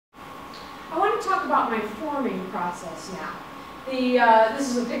to talk about my forming process now. This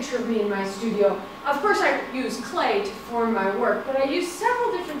is a picture of me in my studio. Of course, I use clay to form my work, but I use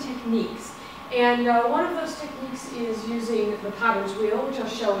several different techniques. And one of those techniques is using the potter's wheel, which I'll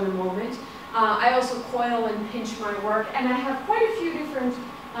show in a moment. I also coil and pinch my work, and I have quite a few different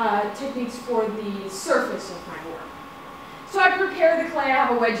techniques for the surface of my work. So I prepare the clay. I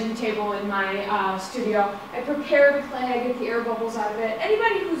have a wedging table in my studio. I prepare the clay, I get the air bubbles out of it.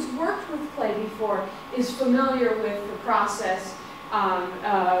 Anybody who's worked with clay before is familiar with the process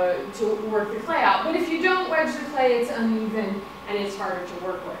to work the clay out. But if you don't wedge the clay, it's uneven and it's harder to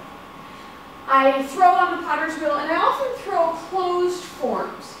work with. I throw on the potter's wheel, and I often throw closed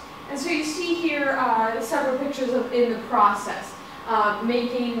forms. And so you see here several pictures in the process.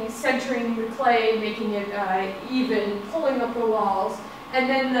 Centering the clay, making it even, pulling up the walls. And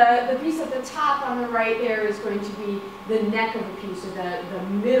then the piece at the top on the right there is going to be the neck of a piece, or the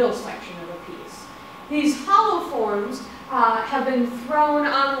middle section of a piece. These hollow forms have been thrown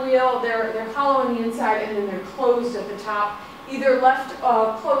on the wheel. They're hollow on the inside, and then they're closed at the top. Either left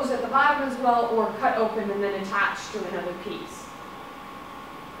closed at the bottom as well, or cut open and then attached to another piece.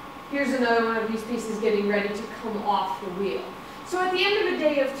 Here's another one of these pieces getting ready to come off the wheel. So at the end of a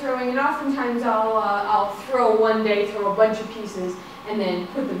day of throwing, and oftentimes I'll throw one day, throw a bunch of pieces, and then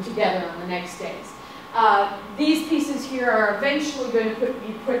put them together on the next days. These pieces here are eventually going to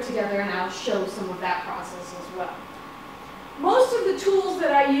be put together, and I'll show some of that process as well. Most of the tools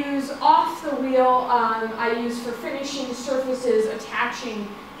that I use off the wheel, I use for finishing surfaces, attaching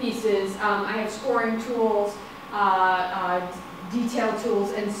pieces. I have scoring tools, detail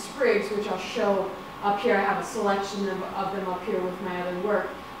tools, and sprigs, which I'll show up here. I have a selection of them up here with my other work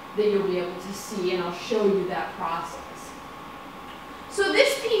that you'll be able to see, and I'll show you that process. So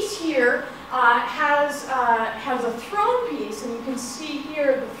this piece here has a thrown piece, and you can see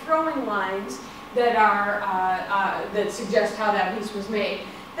here the throwing lines that that suggest how that piece was made.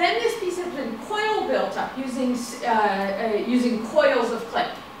 Then this piece has been coil built up using coils of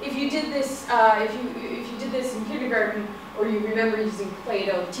clay. If you did this, if you did this in kindergarten, or you remember using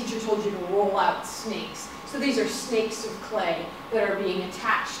Play-Doh, the teacher told you to roll out snakes. So these are snakes of clay that are being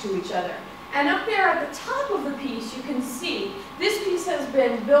attached to each other. And up there at the top of the piece, you can see this piece has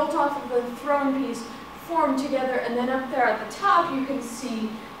been built off of the thrown piece, formed together, and then up there at the top, you can see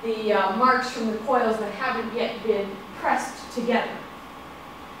the marks from the coils that haven't yet been pressed together.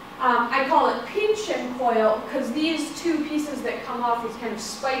 I call it pinch and coil because these two pieces that come off, these kind of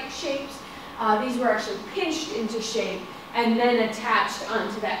spike shapes, these were actually pinched into shape and then attached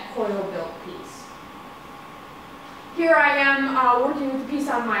onto that coil-built piece. Here I am working with the piece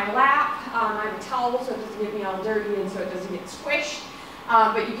on my lap. I have a towel so it doesn't get me all dirty and so it doesn't get squished.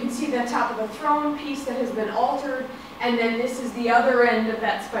 But you can see the top of the thrown piece that has been altered, and then this is the other end of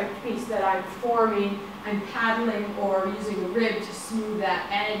that spiked piece that I'm forming. I'm paddling or using a rib to smooth that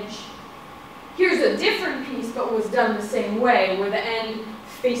edge. Here's a different piece, but was done the same way, where the end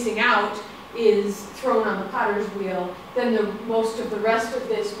facing out is thrown on the potter's wheel. Then most of the rest of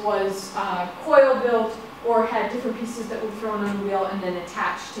this was coil built or had different pieces that were thrown on the wheel and then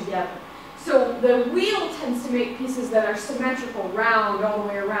attached together. So the wheel tends to make pieces that are symmetrical, round all the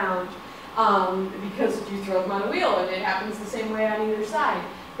way around, because you throw them on a wheel and it happens the same way on either side.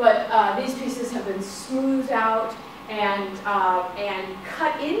 But these pieces have been smoothed out and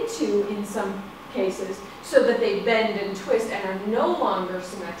cut into, in some cases, so that they bend and twist and are no longer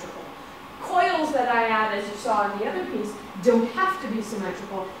symmetrical. Coils that I add, as you saw in the other piece, don't have to be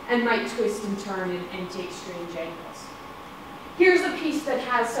symmetrical and might twist and turn and take strange angles. Here's a piece that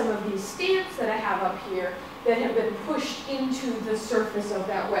has some of these stamps that I have up here that have been pushed into the surface of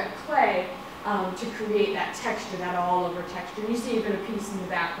that wet clay to create that texture, that all-over texture. You see even a piece in the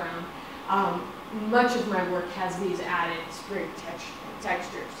background. Much of my work has these added sprig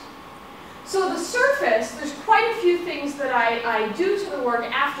textures. So the surface, there's quite a few things that I do to the work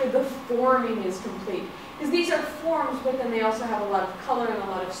after the forming is complete. Because these are forms, but then they also have a lot of color and a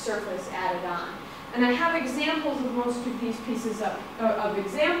lot of surface added on. And I have examples of most of these pieces of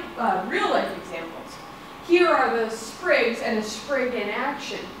real-life examples. Here are the sprigs and a sprig in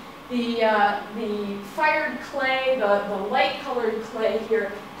action. The fired clay, the light-colored clay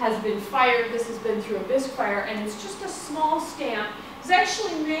here has been fired. This has been through a bisque fire, and it's just a small stamp. It's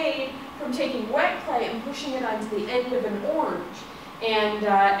actually made from taking wet clay and pushing it onto the end of an orange. And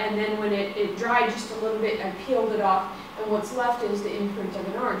then when it dried just a little bit, I peeled it off, and what's left is the imprint of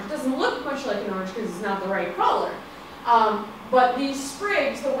an orange. It doesn't look much like an orange because it's not the right color. But these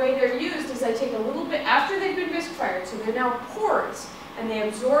sprigs, the way they're used is I take a little bit, after they've been bisque fired, so they're now porous, and they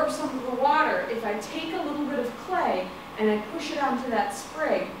absorb some of the water. If I take a little bit of clay and I push it onto that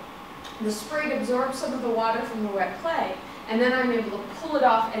sprig, The sprig absorbs some of the water from the wet clay, and then I'm able to pull it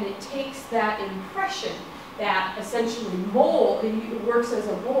off, and it takes that impression, that essentially mold, it works as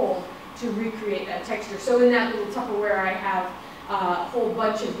a mold to recreate that texture. So in that little Tupperware I have a whole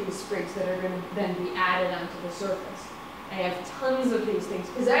bunch of these sprigs that are going to then be added onto the surface. I have tons of these things,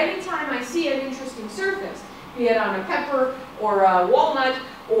 because anytime I see an interesting surface, be it on a pepper or a walnut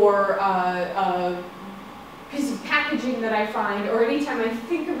or a piece of packaging that I find, or anytime I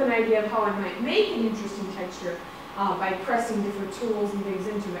think of an idea of how I might make an interesting texture by pressing different tools and things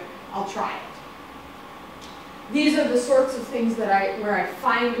into it, I'll try it. These are the sorts of things that where I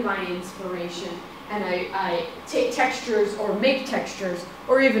find my inspiration, and I take textures or make textures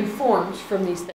or even forms from these things.